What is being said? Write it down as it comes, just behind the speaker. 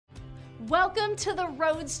Welcome to the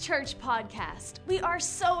Roads Church podcast. We are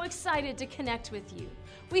so excited to connect with you.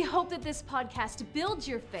 We hope that this podcast builds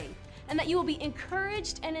your faith and that you will be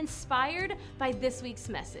encouraged and inspired by this week's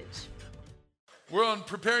message. We're on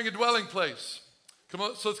preparing a dwelling place. Come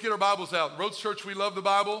on, so let's get our Bibles out. Roads Church, we love the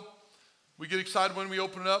Bible. We get excited when we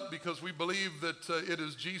open it up because we believe that it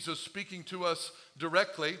is Jesus speaking to us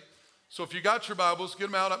directly. So if you got your Bibles,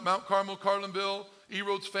 get them out at Mount Carmel, Carlinville,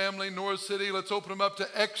 E-Roads family, Norris City. Let's open them up to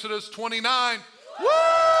Exodus 29. Woo!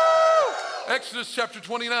 Exodus chapter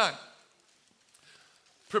 29.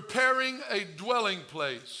 Preparing a dwelling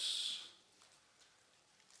place.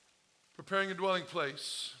 Preparing a dwelling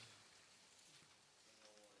place.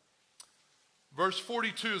 Verse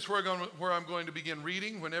 42 is where I'm going to begin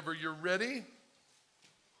reading whenever you're ready.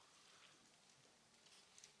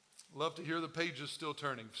 Love to hear the pages still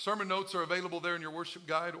turning. Sermon notes are available there in your worship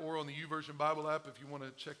guide or on the YouVersion Bible app if you want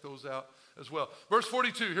to check those out as well. Verse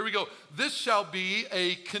 42, here we go. This shall be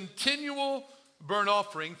a continual burnt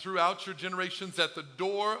offering throughout your generations at the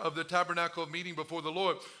door of the tabernacle of meeting before the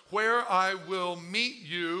Lord, where I will meet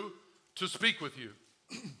you to speak with you.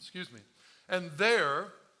 Excuse me. And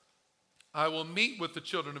there I will meet with the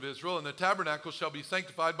children of Israel, and the tabernacle shall be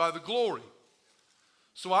sanctified by the glory.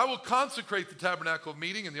 So I will consecrate the tabernacle of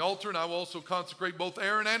meeting and the altar, and I will also consecrate both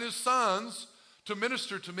Aaron and his sons to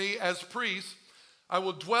minister to me as priests. I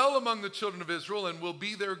will dwell among the children of Israel and will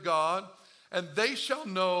be their God, and they shall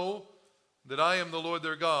know that I am the Lord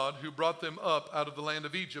their God, who brought them up out of the land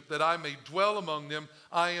of Egypt, that I may dwell among them.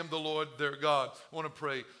 I am the Lord their God. I want to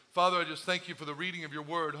pray. Father, I just thank you for the reading of your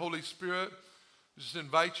word. Holy Spirit, I just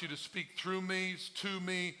invite you to speak through me, to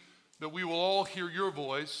me, that we will all hear your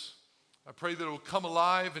voice. I pray that it will come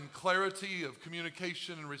alive in clarity of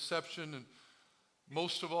communication and reception. And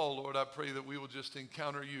most of all, Lord, I pray that we will just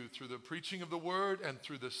encounter you through the preaching of the word and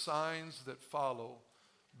through the signs that follow.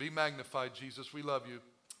 Be magnified, Jesus. We love you.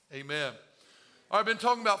 Amen. All right, I've been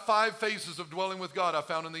talking about 5 phases of dwelling with God I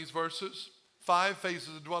found in these verses. 5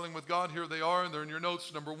 phases of dwelling with God. Here they are, and they're in your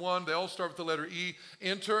notes. Number 1, they all start with the letter E.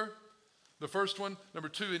 Enter. The first one. Number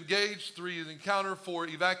 2, engage. 3 is encounter. 4,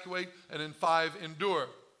 evacuate. And then 5, endure.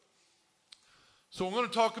 So I'm going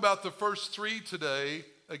to talk about the first 3 today.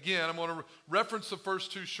 Again, I'm going to reference the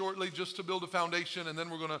first 2 shortly just to build a foundation, and then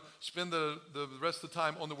we're going to spend the rest of the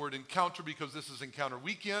time on the word encounter because this is encounter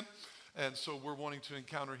weekend, and so we're wanting to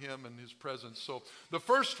encounter him and his presence. So the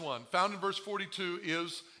first one, found in verse 42,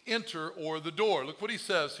 is enter, or the door. Look what he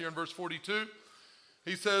says here in verse 42.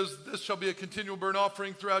 He says, this shall be a continual burnt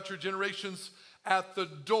offering throughout your generations at the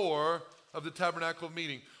door of the tabernacle of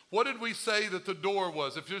meeting. What did we say that the door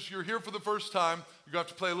was? If you're here for the first time, you're going to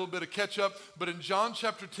have to play a little bit of catch up. But in John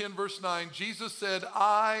chapter 10, verse 9, Jesus said,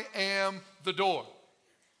 I am the door.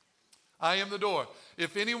 I am the door.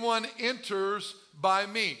 If anyone enters by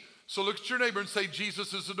me. So look at your neighbor and say,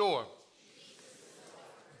 Jesus is the door.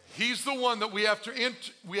 He's the one that we have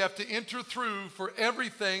to enter through for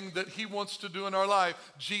everything that he wants to do in our life.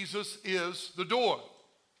 Jesus is the door.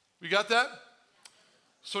 We got that?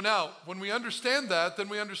 So now, when we understand that, then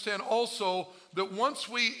we understand also that once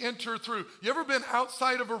we enter through, you ever been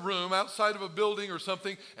outside of a room, outside of a building or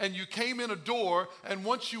something, and you came in a door, and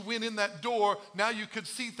once you went in that door, now you could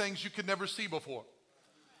see things you could never see before.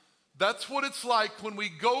 That's what it's like when we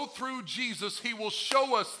go through Jesus. He will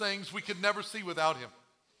show us things we could never see without him.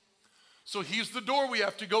 So he's the door we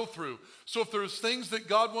have to go through. So if there's things that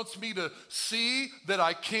God wants me to see that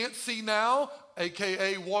I can't see now,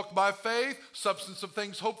 AKA walk by faith, substance of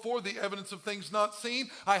things hoped for, the evidence of things not seen,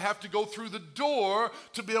 I have to go through the door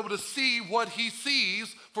to be able to see what he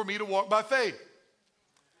sees for me to walk by faith.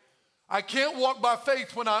 I can't walk by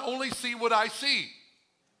faith when I only see what I see.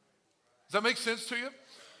 Does that make sense to you?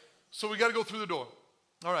 So we got to go through the door.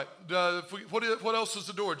 All right, what else is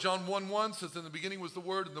the door? John 1:1 says, in the beginning was the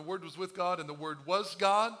Word, and the Word was with God, and the Word was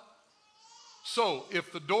God. So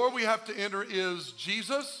if the door we have to enter is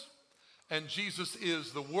Jesus, and Jesus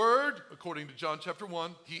is the Word, according to John chapter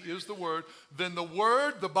 1, he is the Word, then the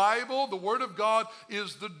Word, the Bible, the Word of God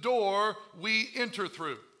is the door we enter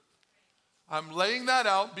through. I'm laying that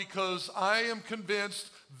out because I am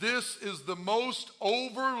convinced this is the most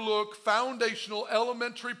overlooked foundational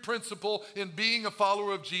elementary principle in being a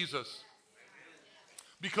follower of Jesus.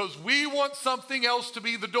 Because we want something else to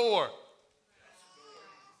be the door.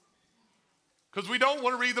 Because we don't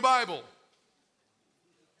want to read the Bible.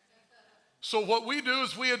 So what we do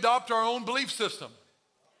is we adopt our own belief system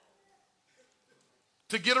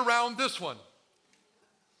to get around this one.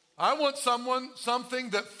 I want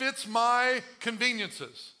something that fits my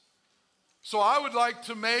conveniences. So I would like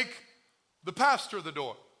to make the pastor the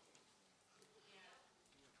door.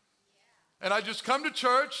 And I just come to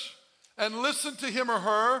church and listen to him or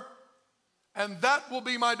her, and that will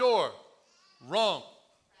be my door. Wrong.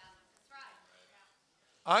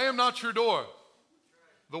 I am not your door.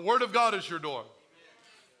 The Word of God is your door.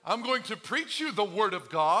 I'm going to preach you the Word of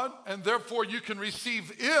God, and therefore you can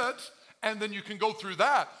receive it, and then you can go through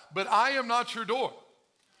that. But I am not your door.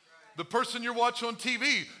 The person you're watching on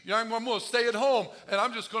TV, I'm going to stay at home, and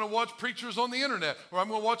I'm just going to watch preachers on the internet, or I'm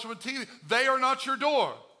going to watch them on TV. They are not your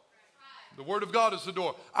door. The Word of God is the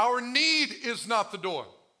door. Our need is not the door.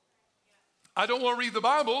 I don't want to read the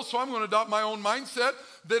Bible, so I'm going to adopt my own mindset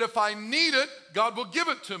that if I need it, God will give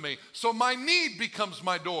it to me. So my need becomes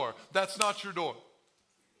my door. That's not your door.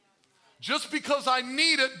 Just because I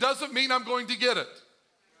need it doesn't mean I'm going to get it.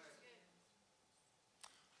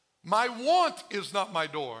 My want is not my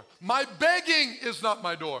door. My begging is not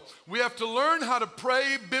my door. We have to learn how to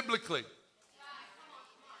pray biblically.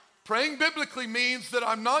 Praying biblically means that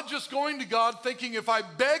I'm not just going to God thinking if I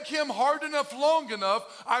beg him hard enough, long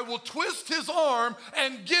enough, I will twist his arm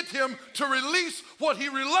and get him to release what he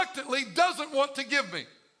reluctantly doesn't want to give me.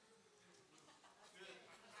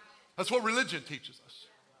 That's what religion teaches us.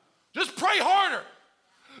 Just pray harder.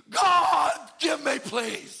 God, give me,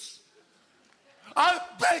 please. I'm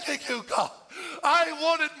begging you, God. I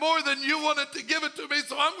want it more than you wanted to give it to me,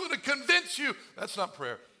 so I'm going to convince you. That's not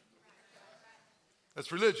prayer.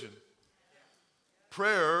 That's religion.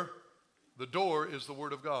 Prayer, the door is the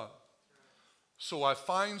Word of God. So I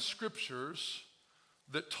find scriptures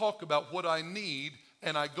that talk about what I need,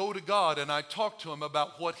 and I go to God and I talk to him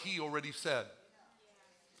about what he already said.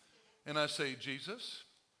 And I say, Jesus,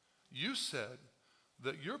 you said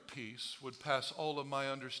that your peace would pass all of my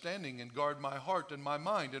understanding and guard my heart and my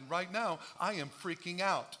mind. And right now, I am freaking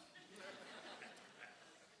out.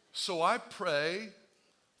 So I pray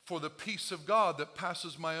for the peace of God that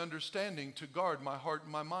passes my understanding to guard my heart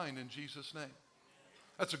and my mind in Jesus' name.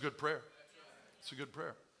 That's a good prayer. It's a good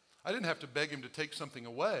prayer. I didn't have to beg him to take something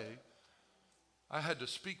away. I had to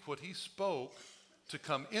speak what he spoke to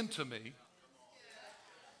come into me.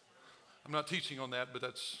 I'm not teaching on that, but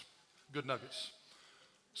that's good nuggets.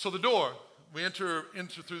 So the door, we enter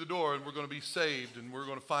through the door and we're going to be saved and we're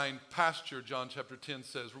going to find pasture, John chapter 10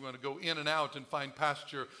 says. We're going to go in and out and find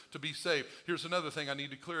pasture to be saved. Here's another thing I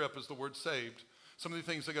need to clear up is the word saved. Some of the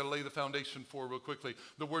things I got to lay the foundation for real quickly.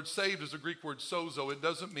 The word saved is a Greek word sozo. It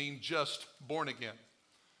doesn't mean just born again.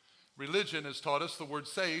 Religion has taught us the word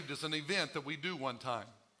saved is an event that we do one time.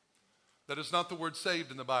 That is not the word saved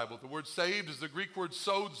in the Bible. The word saved is the Greek word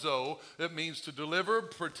sozo. It means to deliver,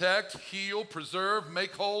 protect, heal, preserve,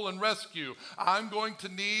 make whole, and rescue. I'm going to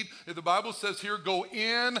need, the Bible says here, go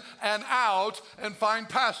in and out and find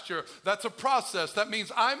pasture. That's a process. That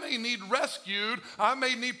means I may need rescued, I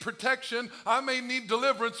may need protection, I may need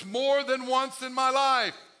deliverance more than once in my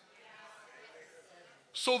life.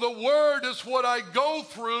 So the word is what I go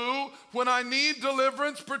through when I need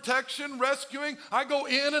deliverance, protection, rescuing. I go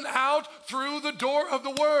in and out through the door of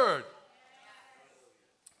the word.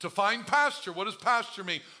 To find pasture. What does pasture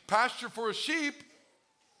mean? Pasture for a sheep.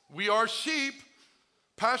 We are sheep.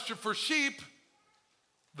 Pasture for sheep.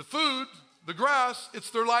 The food, the grass, it's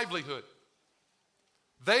their livelihood.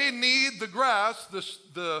 They need the grass,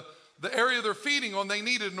 the area they're feeding on, they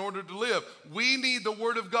need it in order to live. We need the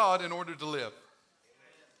word of God in order to live.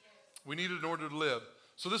 We need it in order to live.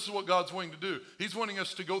 So this is what God's wanting to do. He's wanting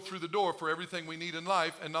us to go through the door for everything we need in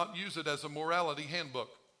life and not use it as a morality handbook.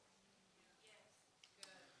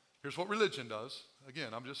 Here's what religion does.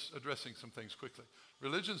 Again, I'm just addressing some things quickly.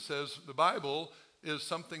 Religion says the Bible is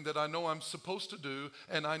something that I know I'm supposed to do,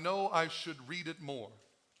 and I know I should read it more.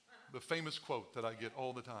 The famous quote that I get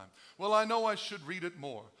all the time. Well, I know I should read it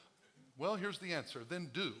more. Well, here's the answer. Then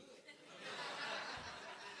do.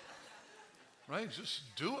 Right? Just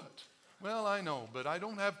do it. Well, I know, but I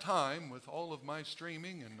don't have time with all of my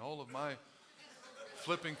streaming and all of my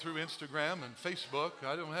flipping through Instagram and Facebook.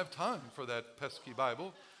 I don't have time for that pesky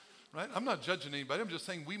Bible, right? I'm not judging anybody. I'm just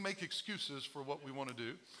saying we make excuses for what we want to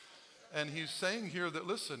do. And he's saying here that,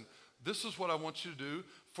 listen, this is what I want you to do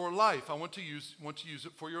for life. I want to use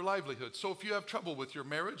it for your livelihood. So if you have trouble with your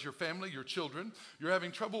marriage, your family, your children, you're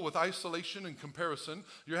having trouble with isolation and comparison,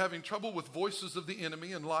 you're having trouble with voices of the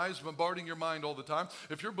enemy and lies bombarding your mind all the time,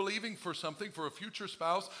 if you're believing for something, for a future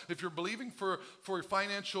spouse, if you're believing for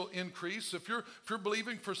financial increase, if you're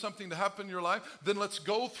believing for something to happen in your life, then let's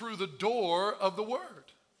go through the door of the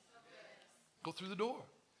word. Go through the door.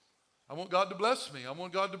 I want God to bless me. I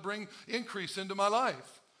want God to bring increase into my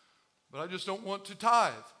life. But I just don't want to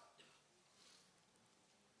tithe.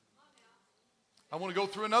 I want to go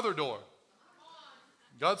through another door.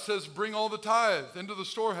 God says, bring all the tithe into the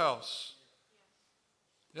storehouse.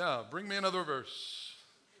 Yeah, bring me another verse.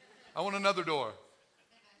 I want another door.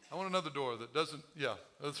 I want another door that doesn't, yeah,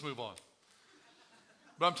 let's move on.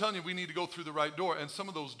 But I'm telling you, we need to go through the right door. And some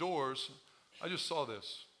of those doors, I just saw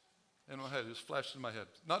this in my head. It just flashed in my head.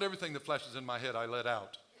 Not everything that flashes in my head I let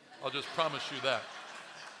out. I'll just promise you that.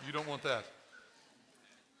 You don't want that.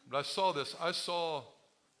 But I saw this. I saw,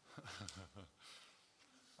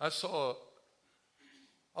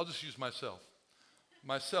 I'll just use myself.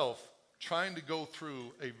 Myself trying to go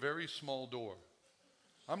through a very small door.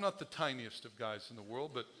 I'm not the tiniest of guys in the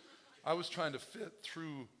world, but I was trying to fit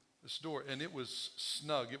through this door, and it was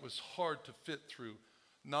snug. It was hard to fit through.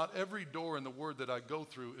 Not every door in the Word that I go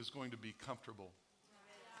through is going to be comfortable.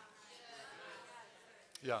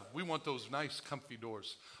 Yeah, we want those nice, comfy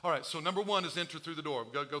doors. All right, so number one is enter through the door.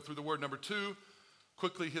 We've got to go through the Word. Number two,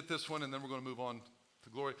 quickly hit this one, and then we're going to move on to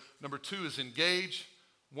glory. Number two is engage.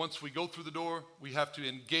 Once we go through the door, we have to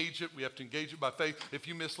engage it. We have to engage it by faith. If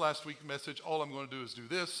you missed last week's message, all I'm going to do is do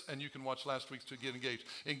this, and you can watch last week's to get engaged.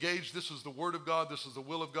 Engage, this is the Word of God. This is the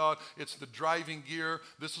will of God. It's the driving gear.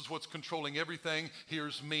 This is what's controlling everything.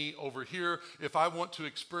 Here's me over here. If I want to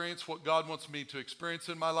experience what God wants me to experience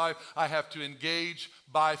in my life, I have to engage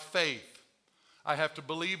by faith. I have to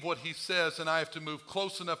believe what he says, and I have to move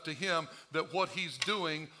close enough to him that what he's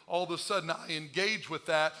doing, all of a sudden I engage with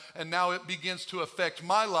that, and now it begins to affect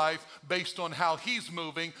my life based on how he's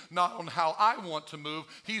moving, not on how I want to move.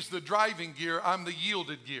 He's the driving gear, I'm the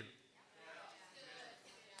yielded gear.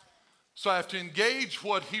 So I have to engage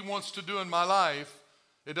what he wants to do in my life.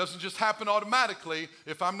 It doesn't just happen automatically.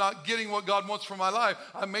 If I'm not getting what God wants for my life,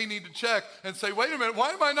 I may need to check and say, wait a minute, why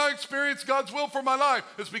am I not experiencing God's will for my life?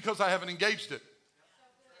 It's because I haven't engaged it.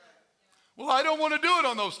 Well, I don't want to do it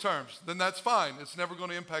on those terms. Then that's fine. It's never going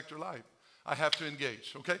to impact your life. I have to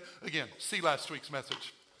engage, okay? Again, see last week's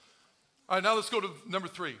message. All right, now let's go to number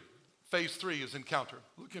three. Phase three is encounter.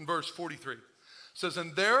 Look in verse 43. It says,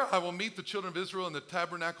 and there I will meet the children of Israel, and the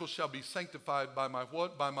tabernacle shall be sanctified by my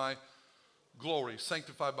what? By my glory.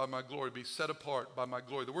 Sanctified by my glory. Be set apart by my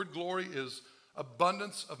glory. The word glory is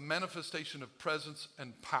abundance of manifestation of presence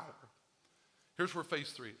and power. Here's where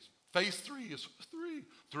phase three is. Phase three is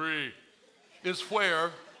is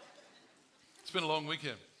where, it's been a long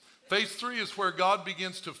weekend. Phase three is where God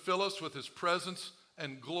begins to fill us with his presence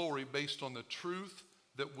and glory based on the truth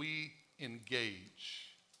that we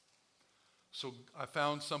engage. So I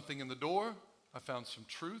found something in the door. I found some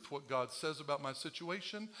truth, what God says about my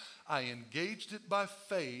situation. I engaged it by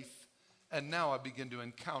faith, and now I begin to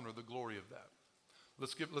encounter the glory of that.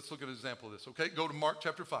 Let's look at an example of this, okay? Go to Mark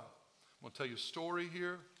chapter 5. I'm going to tell you a story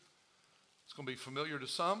here. It's going to be familiar to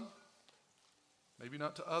some. Maybe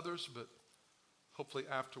not to others, but hopefully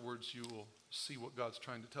afterwards you will see what God's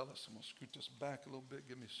trying to tell us. I'm going to scoot this back a little bit,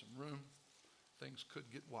 give me some room. Things could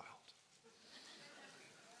get wild.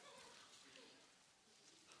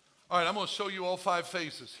 All right, I'm going to show you all 5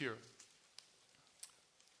 phases here.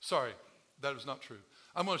 Sorry, that is not true.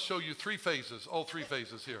 I'm going to show you 3 phases, all 3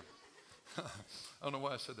 phases here. I don't know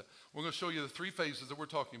why I said that. We're going to show you the 3 phases that we're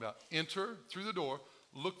talking about. Enter through the door,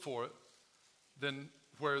 look for it, then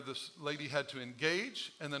where this lady had to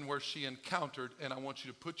engage, and then where she encountered, and I want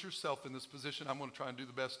you to put yourself in this position. I'm going to try and do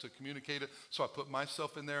the best to communicate it, so I put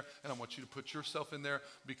myself in there, and I want you to put yourself in there,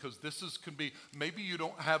 because can be, maybe you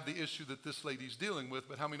don't have the issue that this lady's dealing with,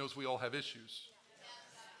 but how many knows we all have issues?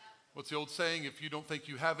 What's the old saying? If you don't think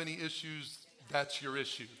you have any issues, that's your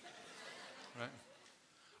issue, right?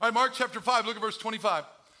 All right, Mark chapter 5, look at verse 25.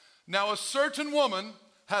 Now a certain woman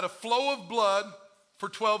had a flow of blood for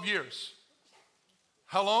 12 years.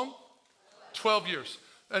 How long? 12 years.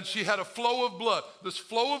 And she had a flow of blood. This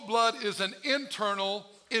flow of blood is an internal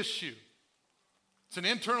issue. It's an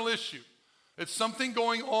internal issue. It's something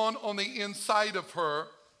going on the inside of her,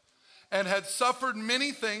 and had suffered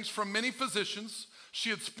many things from many physicians. She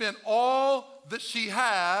had spent all that she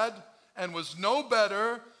had and was no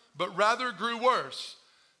better, but rather grew worse.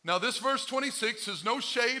 Now this verse 26 is no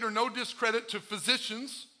shade or no discredit to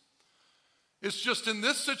physicians. It's just in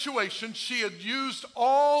this situation, she had used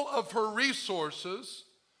all of her resources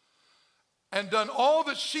and done all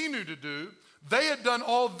that she knew to do. They had done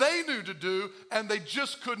all they knew to do, and they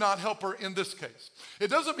just could not help her in this case.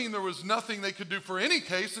 It doesn't mean there was nothing they could do for any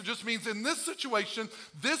case. It just means in this situation,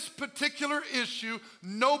 this particular issue,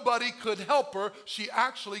 nobody could help her. She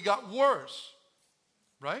actually got worse,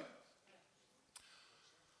 right?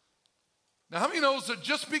 Now, how many knows that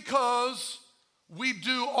just because we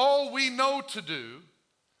do all we know to do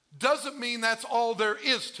doesn't mean that's all there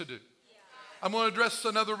is to do? I'm going to address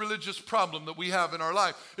another religious problem that we have in our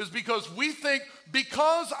life, is because we think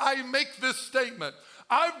because I make this statement,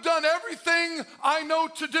 I've done everything I know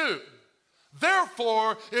to do,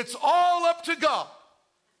 therefore it's all up to God.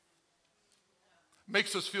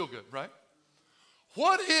 makes us feel good, right?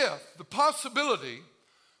 What if the possibility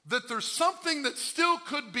that there's something that still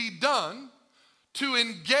could be done to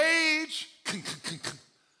engage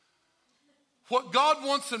what God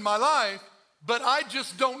wants in my life, but I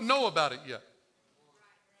just don't know about it yet?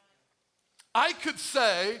 I could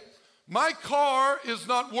say, my car is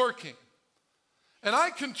not working, and I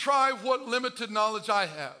can try what limited knowledge I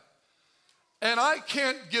have, and I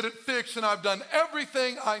can't get it fixed, and I've done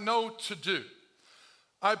everything I know to do.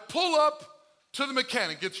 I pull up to the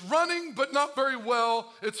mechanic. It's running, but not very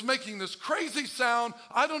well. It's making this crazy sound.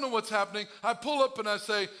 I don't know what's happening. I pull up and I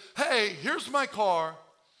say, hey, here's my car.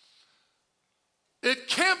 It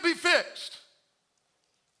can't be fixed.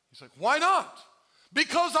 He's like, why not?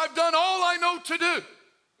 Because I've done all I know to do.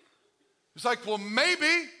 He's like, well,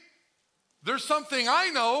 maybe there's something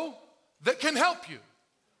I know that can help you.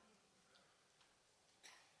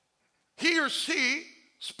 He or she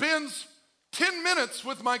spends 10 minutes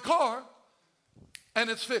with my car and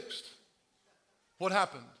it's fixed. What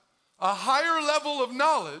happened? A higher level of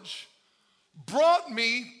knowledge brought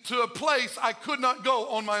me to a place I could not go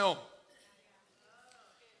on my own.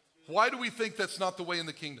 Why do we think that's not the way in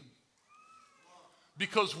the kingdom?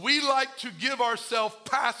 Because we like to give ourselves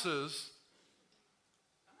passes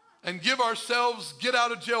and give ourselves get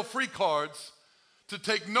out of jail free cards to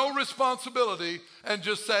take no responsibility and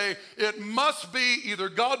just say, it must be either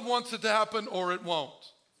God wants it to happen or it won't.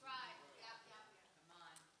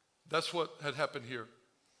 That's what had happened here.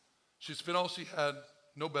 She spent all she had,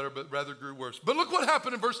 no better, but rather grew worse. But look what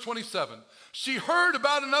happened in verse 27. She heard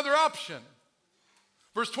about another option.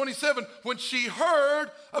 Verse 27, when she heard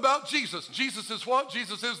about Jesus. Jesus is what?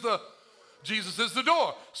 Jesus is the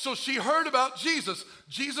door. So she heard about Jesus.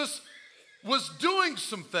 Jesus was doing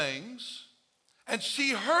some things, and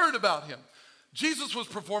she heard about him. Jesus was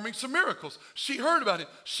performing some miracles. She heard about him.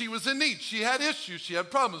 She was in need. She had issues. She had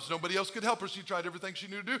problems. Nobody else could help her. She tried everything she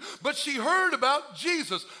knew to do. But she heard about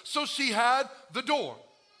Jesus. So she had the door.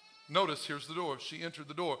 Notice, here's the door. She entered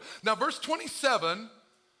the door. Now, verse 27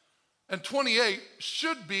 and 28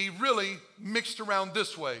 should be really mixed around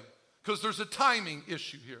this way because there's a timing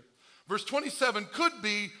issue here. Verse 27 could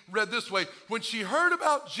be read this way. When she heard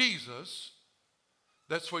about Jesus,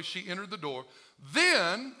 that's why she entered the door.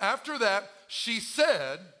 Then, after that, she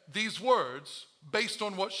said these words based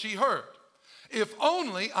on what she heard. If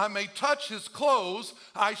only I may touch his clothes,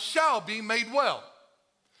 I shall be made well.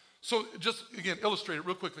 So just, again, illustrate it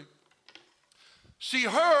real quickly. She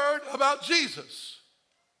heard about Jesus.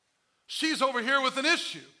 She's over here with an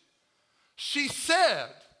issue. She said,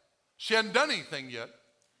 she hadn't done anything yet.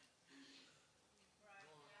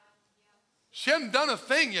 She hadn't done a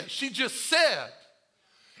thing yet. She just said,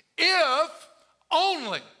 if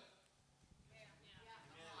only.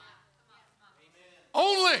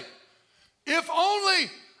 Only. If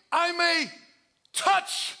only I may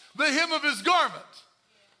touch the hem of his garment,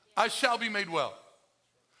 I shall be made well.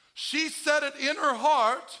 She said it in her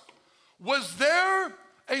heart. Was there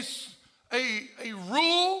a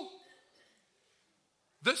rule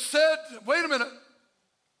that said, wait a minute,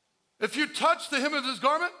 if you touch the hem of his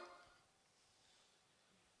garment?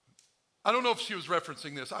 I don't know if she was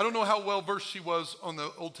referencing this. I don't know how well versed she was on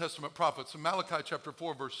the Old Testament prophets. In Malachi chapter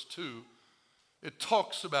 4, verse 2, it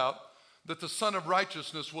talks about that the Son of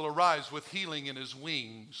Righteousness will arise with healing in his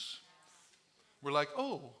wings. We're like,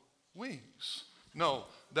 oh, wings. No,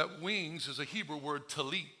 that wings is a Hebrew word,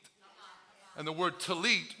 talit. And the word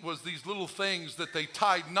talit was these little things that they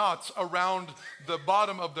tied knots around the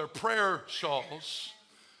bottom of their prayer shawls.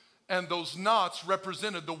 And those knots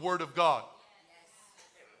represented the word of God.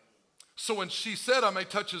 So when she said, I may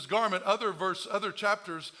touch his garment, other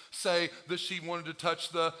chapters say that she wanted to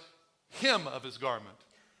touch the hem of his garment,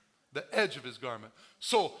 the edge of his garment.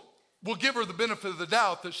 So we'll give her the benefit of the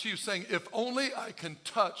doubt that she was saying, if only I can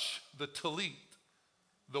touch the talit,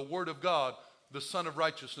 the word of God, the Son of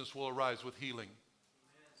Righteousness will arise with healing.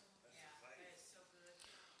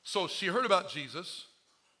 So she heard about Jesus.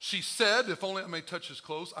 She said, if only I may touch his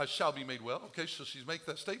clothes, I shall be made well. Okay, so she's making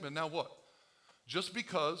that statement. Now what? Just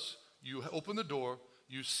because you open the door,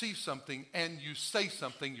 you see something, and you say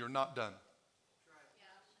something, you're not done.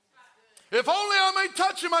 If only I may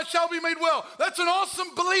touch him, I shall be made well. That's an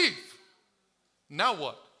awesome belief. Now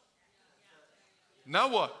what? Now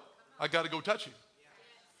what? I got to go touch him.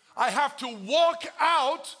 I have to walk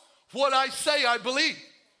out what I say I believe.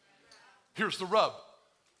 Here's the rub.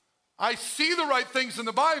 I see the right things in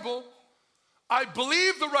the Bible. I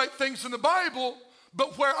believe the right things in the Bible.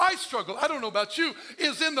 But where I struggle, I don't know about you,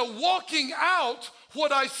 is in the walking out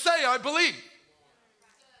what I say I believe.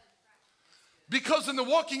 Because in the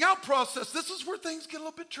walking out process, this is where things get a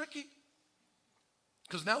little bit tricky.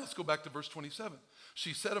 Because now let's go back to verse 27.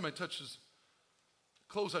 She said, "I may touch his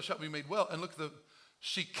clothes, I shall be made well." And look,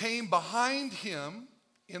 she came behind him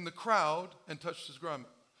in the crowd and touched his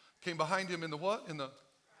garment. Came behind him in the what? In the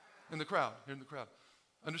crowd. Here in the crowd.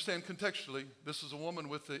 Understand contextually, this is a woman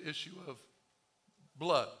with the issue of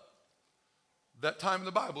blood. That time in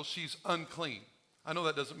the Bible, she's unclean. I know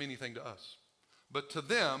that doesn't mean anything to us. But to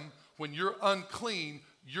them, when you're unclean,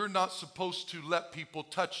 you're not supposed to let people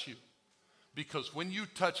touch you. Because when you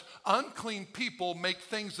touch, unclean people make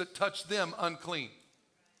things that touch them unclean.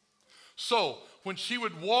 So when she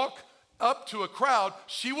would walk up to a crowd,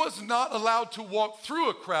 she was not allowed to walk through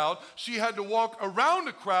a crowd. She had to walk around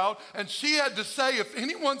a crowd, and she had to say, if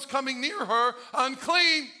anyone's coming near her,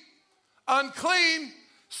 unclean, unclean,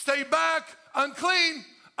 stay back, unclean,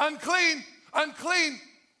 unclean, unclean.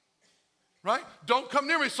 Right? Don't come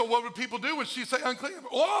near me. So what would people do when she say unclean?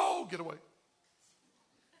 Oh, get away.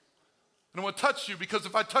 I don't want to touch you, because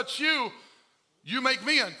if I touch you, you make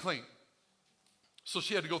me unclean. So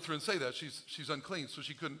she had to go through and say that. She's unclean, so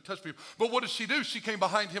she couldn't touch people. But what did she do? She came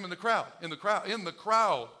behind him in the crowd.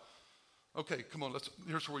 Okay, come on,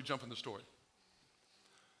 here's where we jump in the story.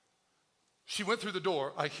 She went through the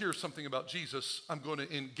door. I hear something about Jesus. I'm going to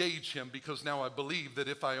engage him, because now I believe that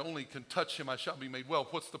if I only can touch him, I shall be made well.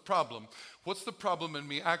 What's the problem? What's the problem in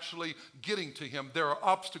me actually getting to him? There are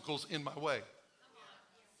obstacles in my way.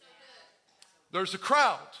 There's a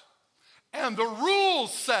crowd, and the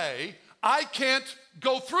rules say I can't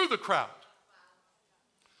go through the crowd.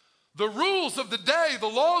 The rules of the day, the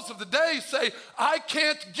laws of the day say I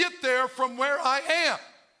can't get there from where I am.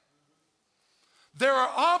 There are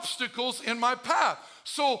obstacles in my path.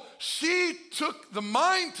 So she took the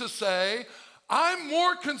mind to say, I'm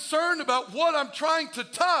more concerned about what I'm trying to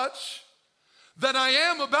touch than I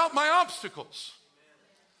am about my obstacles.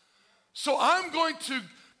 So I'm going to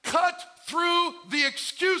cut through the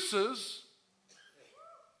excuses.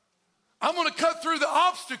 I'm going to cut through the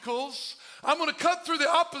obstacles. I'm going to cut through the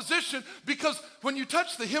opposition, because when you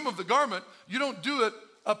touch the hem of the garment, you don't do it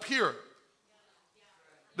up here.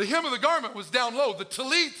 The hem of the garment was down low. The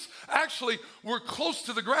tallits actually were close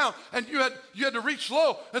to the ground, and you had to reach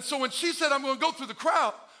low. And so when she said, I'm going to go through the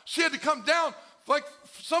crowd, she had to come down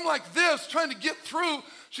like this, trying to get through.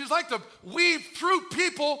 She's like to weave through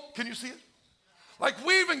people. Can you see it? Like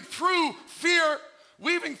weaving through fear,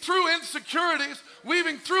 weaving through insecurities,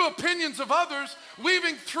 weaving through opinions of others,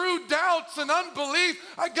 weaving through doubts and unbelief.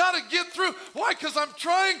 I got to get through. Why? Because I'm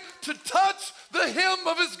trying to touch the hem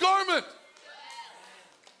of his garment.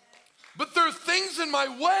 But there are things in my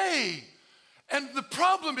way. And the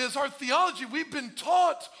problem is our theology, we've been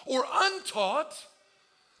taught or untaught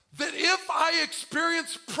that if I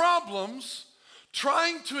experience problems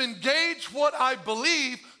trying to engage what I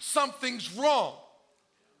believe, something's wrong.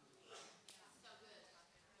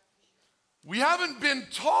 We haven't been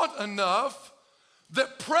taught enough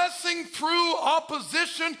that pressing through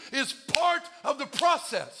opposition is part of the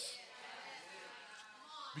process.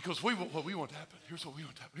 Because what we want to happen. Here's what we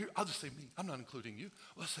want to happen. Here, I'll just say me. I'm not including you.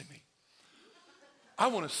 Let's say me. I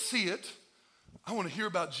want to see it. I want to hear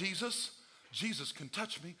about Jesus. Jesus can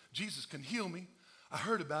touch me. Jesus can heal me. I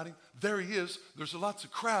heard about him. There he is. There's lots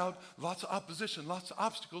of crowd, lots of opposition, lots of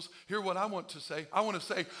obstacles. Here's what I want to say. I want to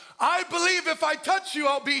say, I believe if I touch you,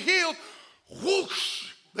 I'll be healed.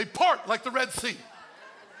 Whoosh! They part like the Red Sea.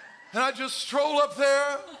 And I just stroll up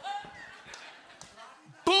there.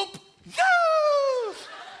 Boop. Yes!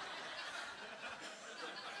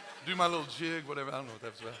 Do my little jig, whatever. I don't know what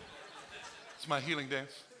that's about. It's my healing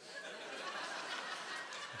dance.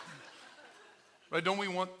 Right? Don't we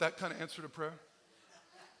want that kind of answer to prayer?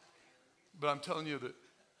 But I'm telling you that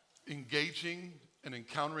engaging and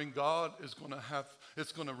encountering God is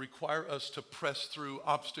it's going to require us to press through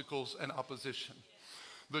obstacles and opposition.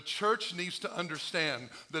 The church needs to understand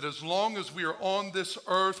that as long as we are on this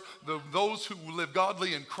earth, those who live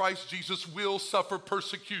godly in Christ Jesus will suffer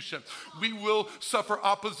persecution. We will suffer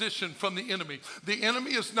opposition from the enemy. The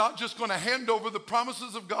enemy is not just going to hand over the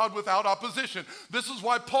promises of God without opposition. This is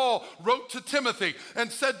why Paul wrote to Timothy and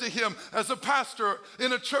said to him as a pastor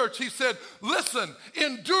in a church, he said, listen,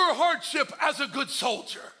 endure hardship as a good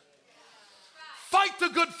soldier. Fight the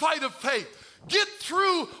good fight of faith. Get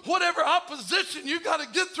through whatever opposition you got to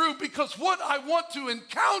get through, because what I want to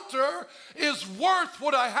encounter is worth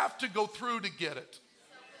what I have to go through to get it.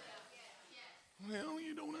 Well,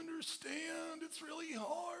 you don't understand. It's really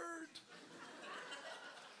hard.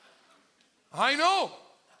 I know.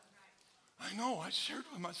 I shared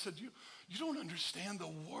with him. I said, you don't understand the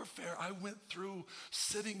warfare I went through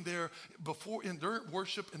sitting there during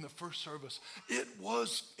worship in the first service. It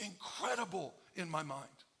was incredible in my mind.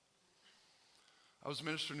 I was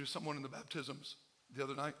ministering to someone in the baptisms the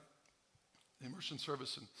other night, the immersion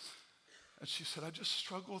service, and she said, I just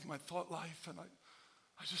struggle with my thought life, and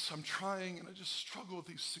I'm trying, and I just struggle with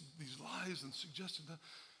these lies and suggestions.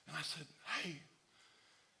 And I said, hey,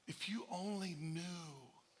 if you only knew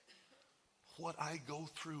what I go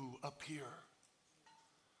through up here,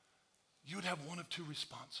 you would have one of two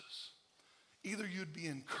responses. Either you'd be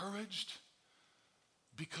encouraged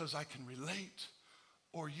because I can relate,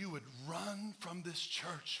 or you would run from this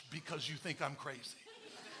church because you think I'm crazy.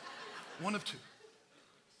 One of two.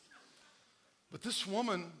 But this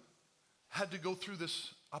woman had to go through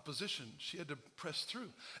this opposition. She had to press through.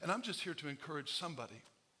 And I'm just here to encourage somebody.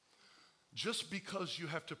 Just because you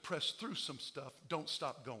have to press through some stuff, don't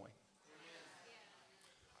stop going.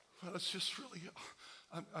 Well, it's just really,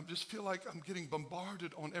 I just feel like I'm getting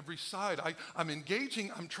bombarded on every side. I'm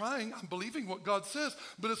engaging, I'm trying, I'm believing what God says,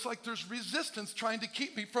 but it's like there's resistance trying to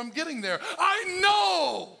keep me from getting there. I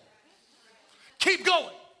know. Keep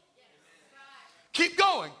going. Keep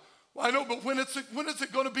going. Well, I know, but when is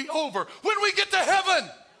it going to be over? When we get to heaven.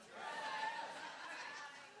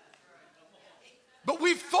 But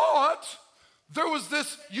we've thought there was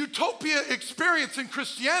this utopia experience in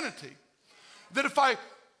Christianity that if I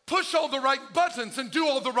push all the right buttons and do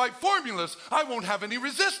all the right formulas, I won't have any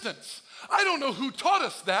resistance. I don't know who taught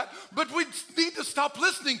us that, but we need to stop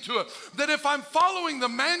listening to it. That if I'm following the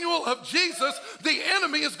manual of Jesus, the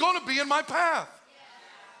enemy is going to be in my path.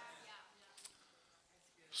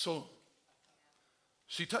 So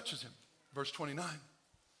she touches him, verse 29.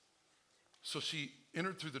 So she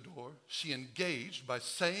entered through the door. She engaged by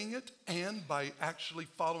saying it and by actually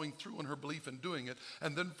following through on her belief and doing it.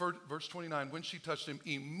 And then verse 29, when she touched him,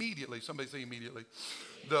 immediately, somebody say immediately,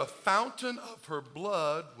 the fountain of her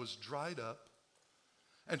blood was dried up,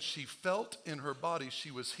 and she felt in her body she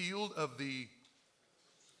was healed of the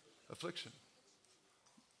affliction.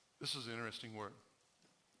 This is an interesting word.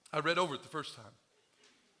 I read over it the first time.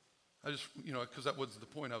 I just, because that wasn't the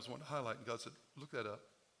point I was wanting to highlight. And God said, look that up.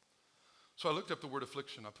 So I looked up the word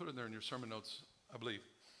affliction. I put it there in your sermon notes, I believe.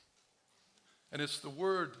 And it's the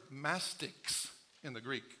word mastix in the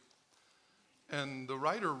Greek. And the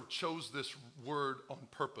writer chose this word on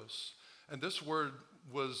purpose. And this word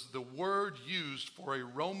was the word used for a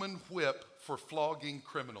Roman whip for flogging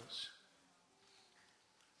criminals.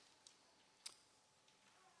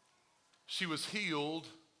 She was healed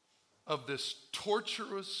of this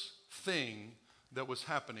torturous thing that was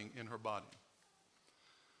happening in her body.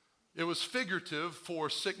 It was figurative for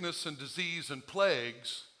sickness and disease and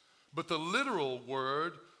plagues, but the literal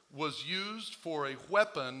word was used for a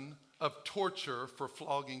weapon of torture for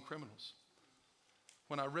flogging criminals.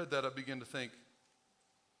 When I read that, I began to think,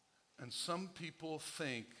 and some people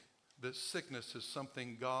think that sickness is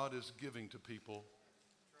something God is giving to people.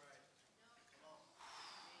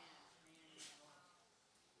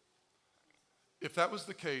 If that was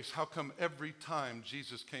the case, how come every time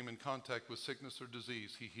Jesus came in contact with sickness or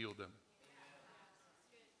disease, he healed them?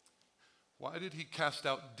 Why did he cast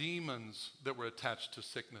out demons that were attached to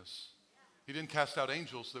sickness? He didn't cast out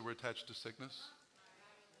angels that were attached to sickness.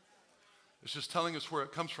 It's just telling us where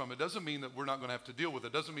it comes from. It doesn't mean that we're not going to have to deal with it.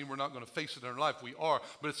 It doesn't mean we're not going to face it in our life. We are,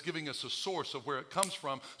 but it's giving us a source of where it comes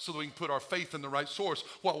from so that we can put our faith in the right source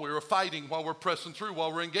while we're fighting, while we're pressing through,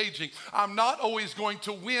 while we're engaging. I'm not always going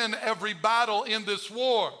to win every battle in this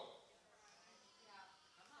war.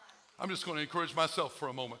 I'm just going to encourage myself for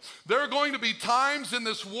a moment. There are going to be times in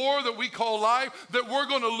this war that we call life that we're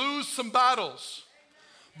going to lose some battles.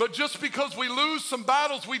 But just because we lose some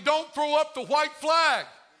battles, we don't throw up the white flag.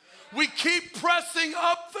 We keep pressing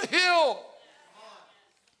up the hill.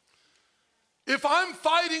 If I'm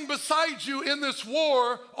fighting beside you in this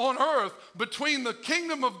war on earth between the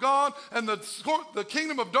kingdom of God and the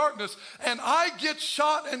kingdom of darkness, and I get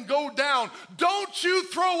shot and go down, don't you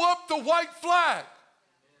throw up the white flag.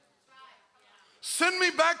 Send me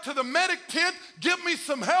back to the medic tent, give me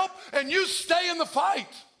some help, and you stay in the fight.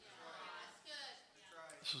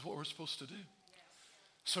 This is what we're supposed to do.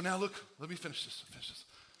 So now look, let me finish this.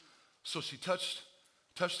 So she touched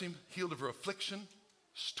him, healed of her affliction,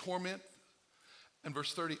 torment. And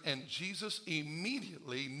verse 30, and Jesus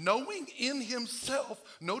immediately, knowing in himself,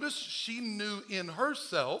 notice she knew in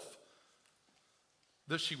herself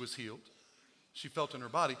that she was healed. She felt in her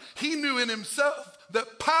body. He knew in himself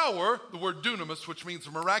that power, the word dunamis, which means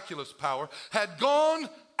miraculous power, had gone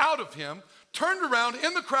out of him, turned around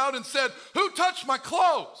in the crowd and said, who touched my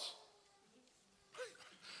clothes?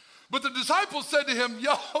 But the disciples said to him,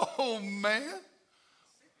 yo, man,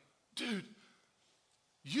 dude,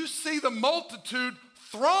 you see the multitude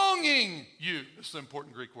thronging you. This is an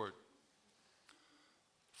important Greek word.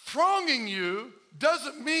 Thronging you,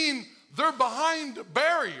 doesn't mean they're behind a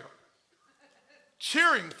barrier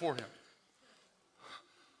cheering for him.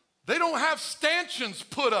 They don't have stanchions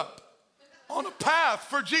put up on a path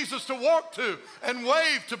for Jesus to walk to and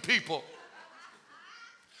wave to people.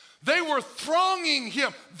 They were thronging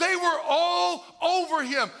him. They were all over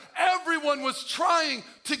him. Everyone was trying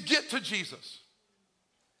to get to Jesus.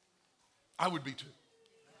 I would be too.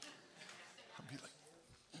 I'd be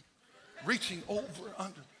like reaching over,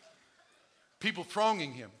 under. People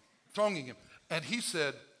thronging him. And he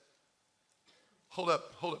said, hold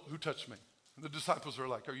up, who touched me? And the disciples are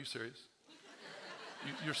like, are you serious?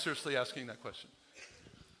 You're seriously asking that question?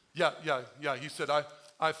 Yeah. He said,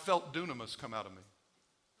 I felt dunamis come out of me.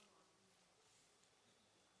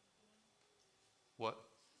 What?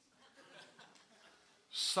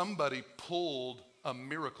 Somebody pulled a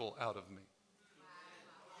miracle out of me.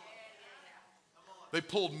 They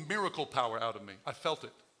pulled miracle power out of me. I felt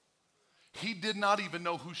it. He did not even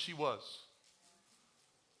know who she was.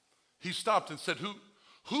 He stopped and said,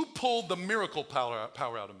 who pulled the miracle power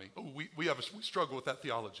out of me? Oh, we struggle with that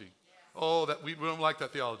theology. Oh, that we don't like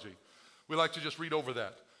that theology. We like to just read over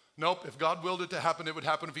that. Nope, if God willed it to happen, it would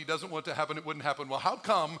happen. If he doesn't want it to happen, it wouldn't happen. Well, how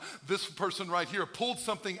come this person right here pulled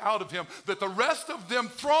something out of him that the rest of them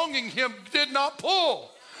thronging him did not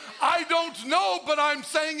pull? I don't know, but I'm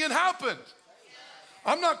saying it happened.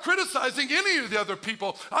 I'm not criticizing any of the other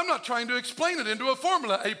people. I'm not trying to explain it into a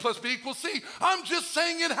formula, A plus B equals C. I'm just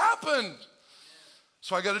saying it happened.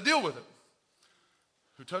 So I got to deal with it.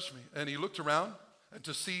 Who touched me? And he looked around and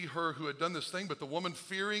to see her who had done this thing, but the woman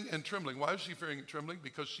fearing and trembling. Why is she fearing and trembling?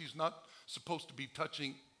 Because she's not supposed to be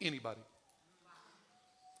touching anybody.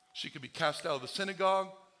 She could be cast out of the synagogue.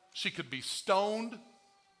 She could be stoned.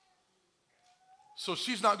 So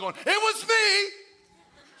she's not going, it was me.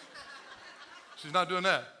 She's not doing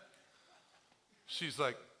that. She's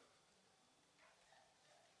like,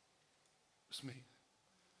 it's me.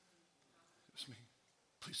 It's me.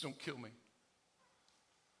 Please don't kill me.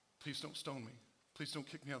 Please don't stone me. Please don't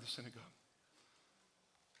kick me out of the synagogue.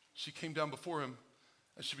 She came down before him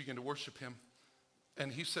and she began to worship him.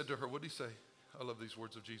 And he said to her, what did he say? I love these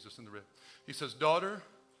words of Jesus in the red. He says, daughter,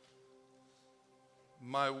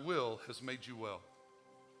 my will has made you well.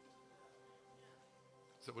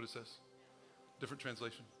 Is that what it says? Different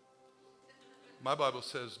translation. My Bible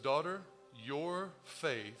says, daughter, your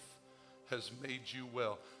faith has made you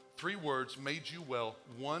well. 3 words, made you well.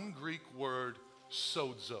 1 Greek word,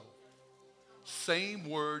 sozo. Same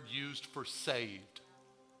word used for saved.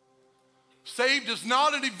 Saved is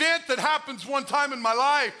not an event that happens one time in my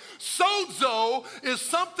life. Sozo is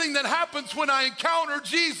something that happens when I encounter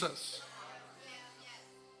Jesus.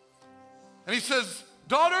 And he says,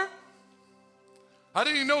 daughter, I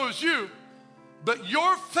didn't even know it was you, but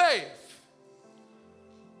your faith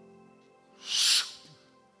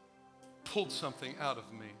pulled something out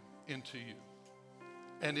of me into you,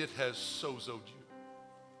 and it has sozoed you.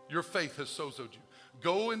 Your faith has sozoed you.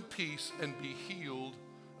 Go in peace and be healed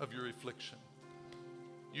of your affliction.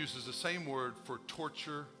 Uses the same word for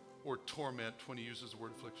torture or torment when he uses the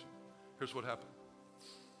word affliction. Here's what happened.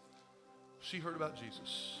 She heard about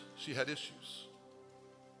Jesus. She had issues.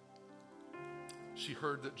 She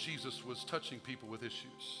heard that Jesus was touching people with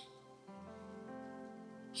issues.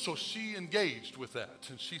 So she engaged with that,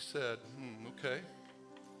 and she said, okay,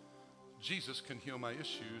 Jesus can heal my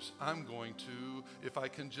issues. I'm going to, if I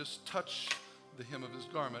can just touch the hem of his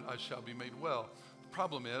garment, I shall be made well. The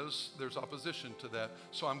problem is there's opposition to that,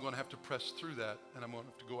 so I'm going to have to press through that, and I'm going to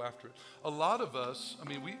have to go after it. A lot of us,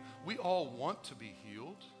 we all want to be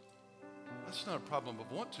healed. That's not a problem of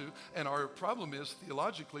want to, and our problem is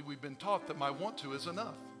theologically we've been taught that my want to is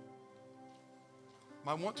enough.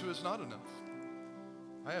 My want to is not enough.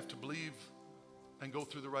 I have to believe and go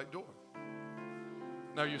through the right door.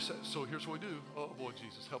 Now you say, so here's what we do. Oh boy,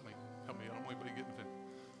 Jesus, help me. Help me. I don't want anybody getting offended.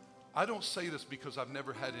 I don't say this because I've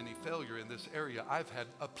never had any failure in this area. I've had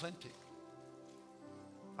a plenty.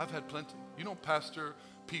 I've had plenty. You don't pastor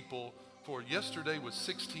people for, yesterday was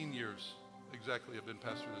 16 years. Exactly, I've been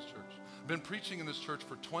pastor of this church. I've been preaching in this church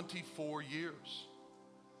for 24 years.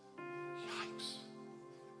 Yikes.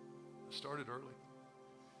 I started early.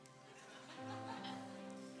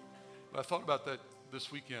 But I thought about that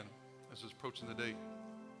this weekend as I was approaching the date.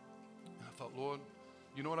 And I thought, Lord,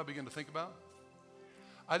 you know what I began to think about?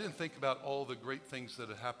 I didn't think about all the great things that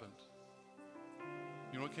had happened.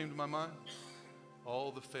 You know what came to my mind?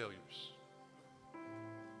 All the failures,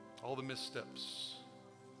 all the missteps,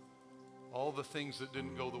 all the things that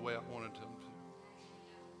didn't go the way I wanted them to,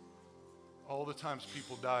 all the times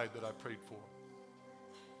people died that I prayed for.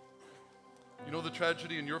 You know the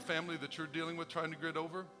tragedy in your family that you're dealing with, trying to get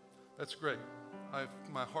over? That's great.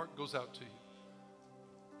 my heart goes out to you.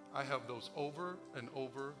 I have those over and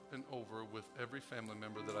over and over with every family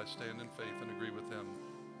member that I stand in faith and agree with them,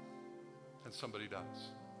 and somebody dies.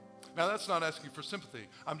 Now, that's not asking for sympathy.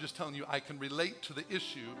 I'm just telling you I can relate to the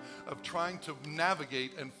issue of trying to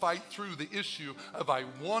navigate and fight through the issue of I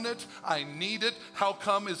want it, I need it, how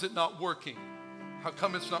come is it not working? How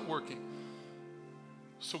come it's not working?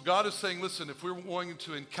 So God is saying, listen, if we're going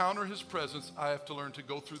to encounter his presence, I have to learn to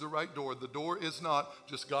go through the right door. The door is not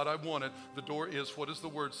just, God, I want it. The door is, what does the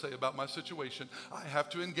word say about my situation? I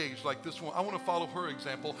have to engage like this one. I want to follow her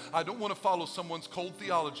example. I don't want to follow someone's cold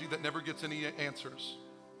theology that never gets any answers.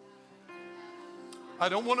 I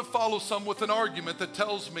don't want to follow some with an argument that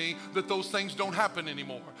tells me that those things don't happen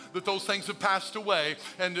anymore, that those things have passed away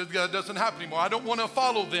and it doesn't happen anymore. I don't want to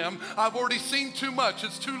follow them. I've already seen too much.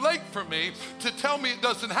 It's too late for me to tell me it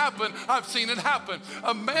doesn't happen. I've seen it happen.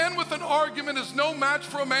 A man with an argument is no match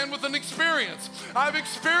for a man with an experience. I've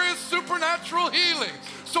experienced supernatural healing.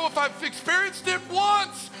 So if I've experienced it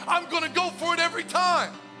once, I'm going to go for it every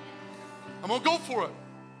time. I'm going to go for it.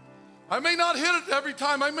 I may not hit it every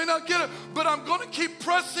time, I may not get it, but I'm going to keep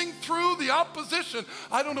pressing through the opposition.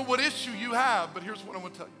 I don't know what issue you have, but here's what I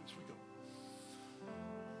want to tell you as we go.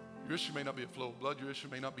 Your issue may not be a flow of blood, your issue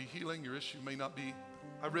may not be healing, your issue may not be,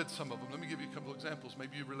 I read some of them. Let me give you a couple examples.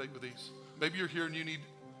 Maybe you relate with these. Maybe you're here and you need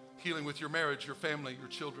healing with your marriage, your family, your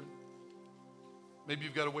children. Maybe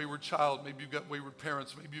you've got a wayward child, maybe you've got wayward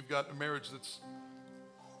parents, maybe you've got a marriage that's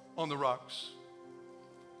on the rocks.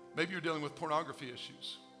 Maybe you're dealing with pornography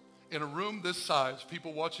issues. In a room this size,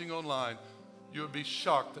 people watching online, you would be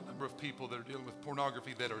shocked the number of people that are dealing with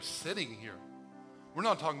pornography that are sitting here. We're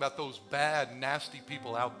not talking about those bad, nasty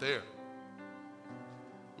people out there.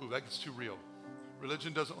 Ooh, that gets too real.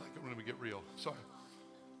 Religion doesn't like it when we get real. Sorry.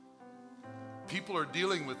 People are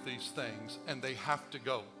dealing with these things and they have to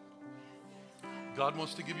go. God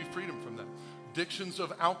wants to give you freedom from that. Addictions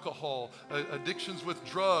of alcohol, addictions with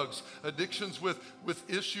drugs, addictions with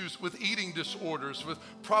issues, with eating disorders, with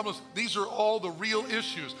problems. These are all the real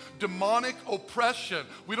issues. Demonic oppression.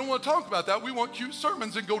 We don't want to talk about that. We want cute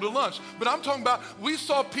sermons and go to lunch. But I'm talking about, we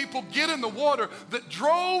saw people get in the water that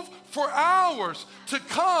drove for hours to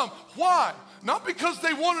come. Why? Not because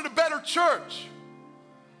they wanted a better church.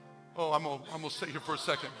 Oh, I'm gonna stay here for a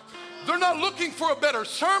second. They're not looking for a better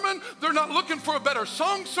sermon. They're not looking for a better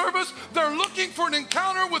song service. They're looking for an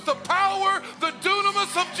encounter with the power, the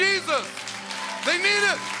dunamis of Jesus. They need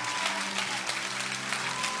it.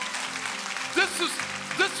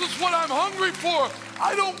 This is what I'm hungry for.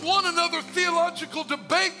 I don't want another theological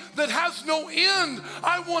debate that has no end.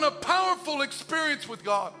 I want a powerful experience with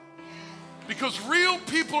God. Because real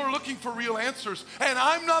people are looking for real answers. And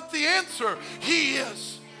I'm not the answer. He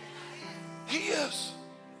is. He is.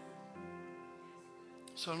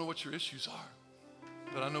 So I don't know what your issues are,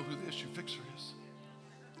 but I know who the issue fixer is.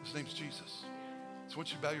 His name's Jesus. So I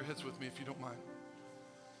want you to bow your heads with me if you don't mind.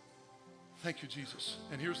 Thank you, Jesus.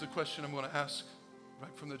 And here's the question I'm going to ask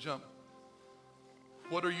right from the jump.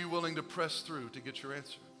 What are you willing to press through to get your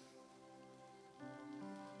answer?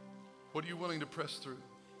 What are you willing to press through?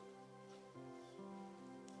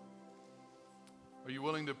 Are you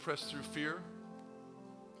willing to press through fear?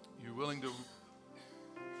 Are you willing to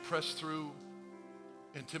press through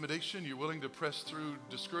intimidation? You're willing to press through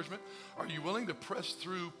discouragement? Are you willing to press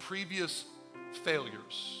through previous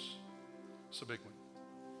failures? It's a big one.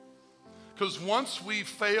 Because once we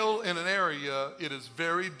fail in an area, it is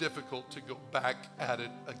very difficult to go back at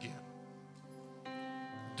it again.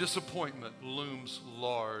 Disappointment looms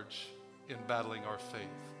large in battling our faith.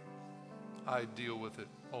 I deal with it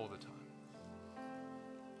all the time.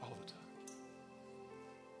 All the time.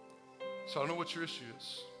 So I don't know what your issue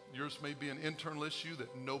is. Yours may be an internal issue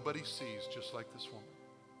that nobody sees, just like this woman.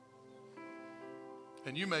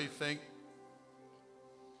 And you may think,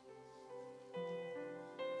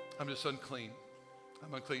 I'm just unclean.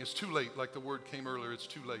 I'm unclean. It's too late, like the word came earlier, it's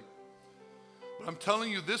too late. But I'm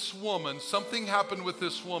telling you, this woman, something happened with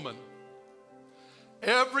this woman.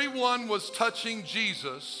 Everyone was touching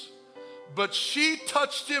Jesus, but she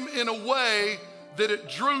touched him in a way that it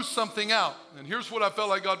drew something out. And here's what I felt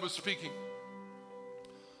like God was speaking.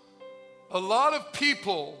 A lot of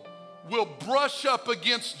people will brush up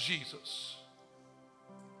against Jesus,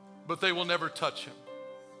 but they will never touch him.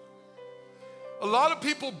 A lot of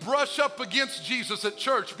people brush up against Jesus at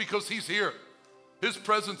church because he's here. His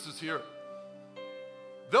presence is here.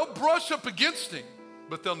 They'll brush up against him,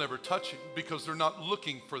 but they'll never touch him because they're not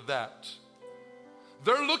looking for that.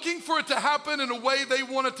 They're looking for it to happen in a way they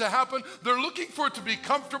want it to happen. They're looking for it to be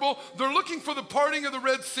comfortable. They're looking for the parting of the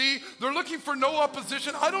Red Sea. They're looking for no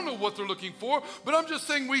opposition. I don't know what they're looking for, but I'm just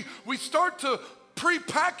saying we start to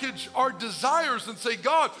prepackage our desires and say,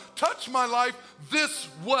 God, touch my life this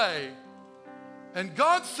way. And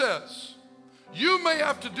God says, you may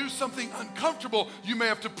have to do something uncomfortable. You may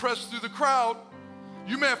have to press through the crowd.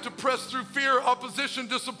 You may have to press through fear, opposition,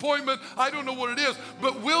 disappointment. I don't know what it is.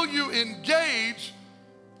 But will you engage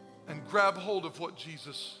and grab hold of what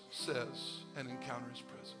Jesus says and encounter his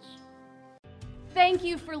presence? Thank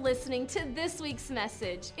you for listening to this week's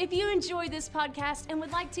message. If you enjoyed this podcast and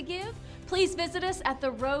would like to give, please visit us at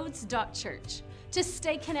theroads.church. To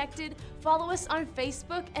stay connected, follow us on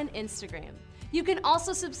Facebook and Instagram. You can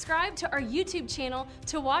also subscribe to our YouTube channel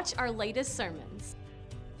to watch our latest sermons.